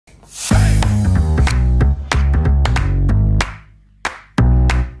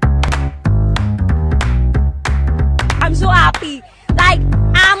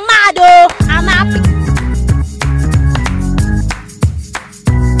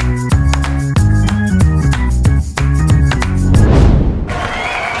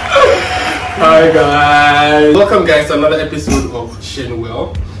Hi guys! Welcome guys to another episode of CHEZ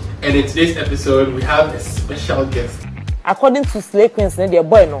NUEL. And in today's episode we have a special guest. According to Slay Queens, their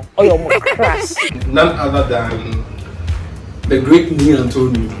boy no or your crush. None other than the great Neil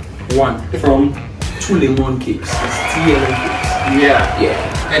Antonio. One from 2 lemon cakes. It's TLM cakes.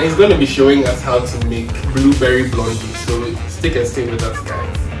 yeah. And he's going to be showing us how to make blueberry blondie. So stick and stay with us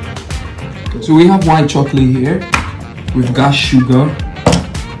guys. So we have white chocolate here. We've got sugar.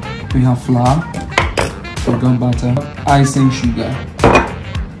 We have flour. We've got butter. Icing sugar.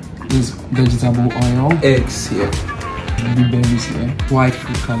 There's vegetable oil. Eggs here. Blueberries here. White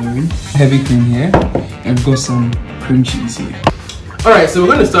fruit coloring. Heavy cream here. And we've got some cream cheese here. Alright, so we're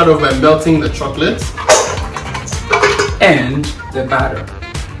going to start off by melting the chocolate. And the batter.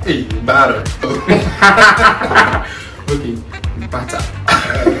 Hey, batter. Okay, butter.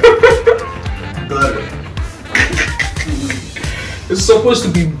 Butter. It's supposed to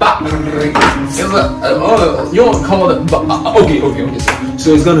be butter. You don't call it okay.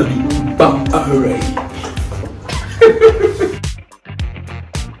 So it's gonna be butter.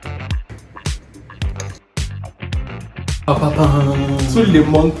 Two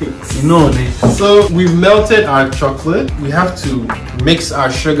lemon cakes. You know, so we've melted our chocolate. We have to mix our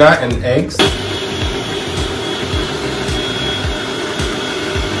sugar and eggs.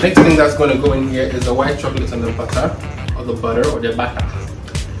 Next thing that's going to go in here is the white chocolate and the butter, or the butter, or the butter.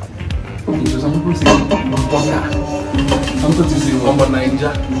 Okay, so some people say butter. Some people say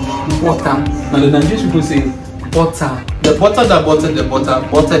butter. Now the Nigerian people say butter. The butter that buttered the butter,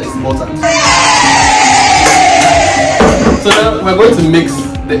 butter is butter. So now we're going to mix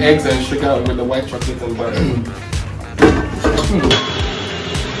the eggs and sugar with the white chocolate and butter.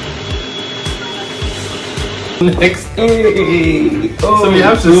 Next, so we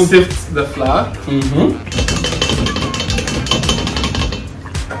have to sift the flour.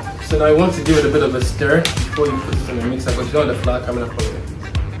 So now you want to give it a bit of a stir before you put it in the mixer because you don't want the flour coming up on it.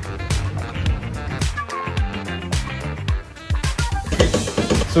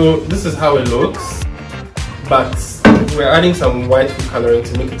 So this is how it looks, but we're adding some white food coloring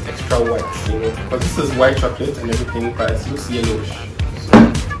to make it extra white, you know, because this is white chocolate and everything, but it looks yellowish.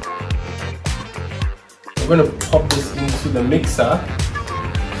 So we're going to pop this into the mixer.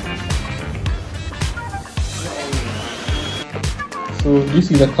 So do you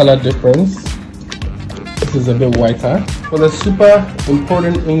see the color difference? This is a bit whiter. Well, the super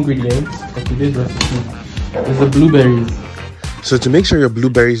important ingredient of today's recipe is the blueberries. So to make sure your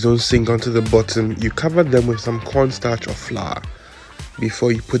blueberries don't sink onto the bottom, you cover them with some cornstarch or flour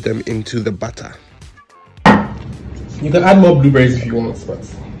before you put them into the butter. You can add more blueberries if you want, but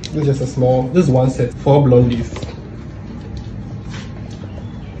this is just a small, this is one set, 4 blondies.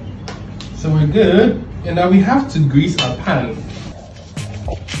 So we're good, and now we have to grease our pan.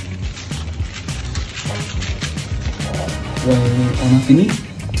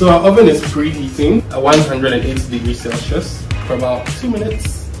 So our oven is preheating at 180 degrees Celsius for about 2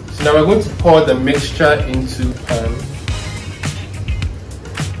 minutes. So now we're going to pour the mixture into the pan.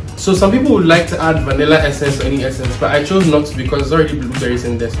 So some people would like to add vanilla essence or any essence, but I chose not to because there's already blueberries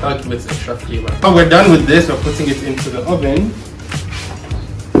in there, so I'll give it extra flavor. But we're done with this, we're putting it into the oven.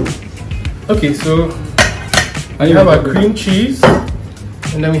 Okay, so we have our cream cheese,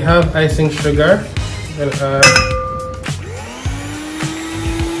 and then we have icing sugar. We're gonna add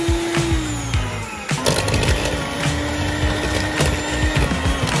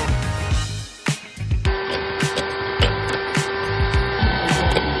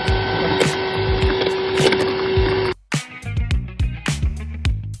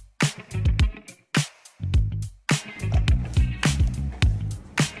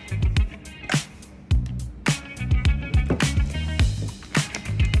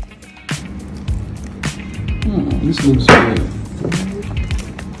this looks good.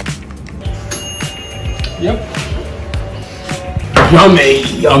 Yep.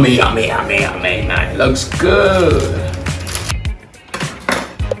 Yummy, man. Looks good.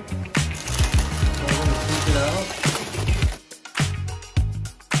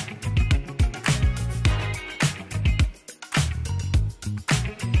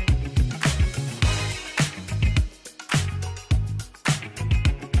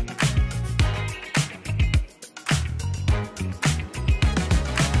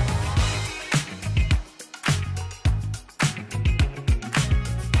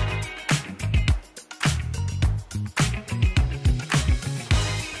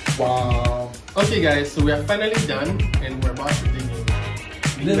 Wow. Okay guys, so we are finally done and we're about to dig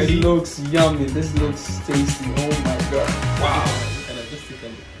in. This looks yummy. This looks tasty. Oh my god. Wow.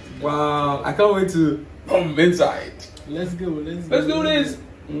 Wow. I can't wait to pump inside. Let's go. Let's do this.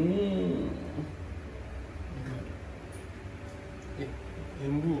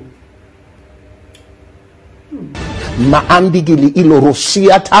 Maandigili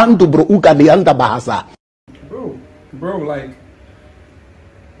ilorosia tandu bro ugalianda bahasa. Bro, like,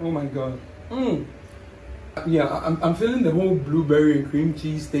 oh my god. Yeah, I'm feeling the whole blueberry and cream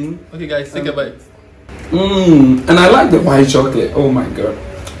cheese thing. Okay, guys, take a bite. And I like the white chocolate. Oh my god.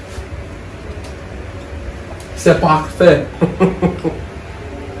 C'est parfait.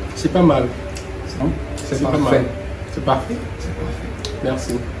 C'est pas mal. C'est parfait. C'est parfait.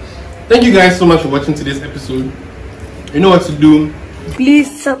 Merci. Thank you guys so much for watching today's episode. You know what to do.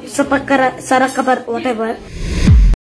 Please subscribe, whatever.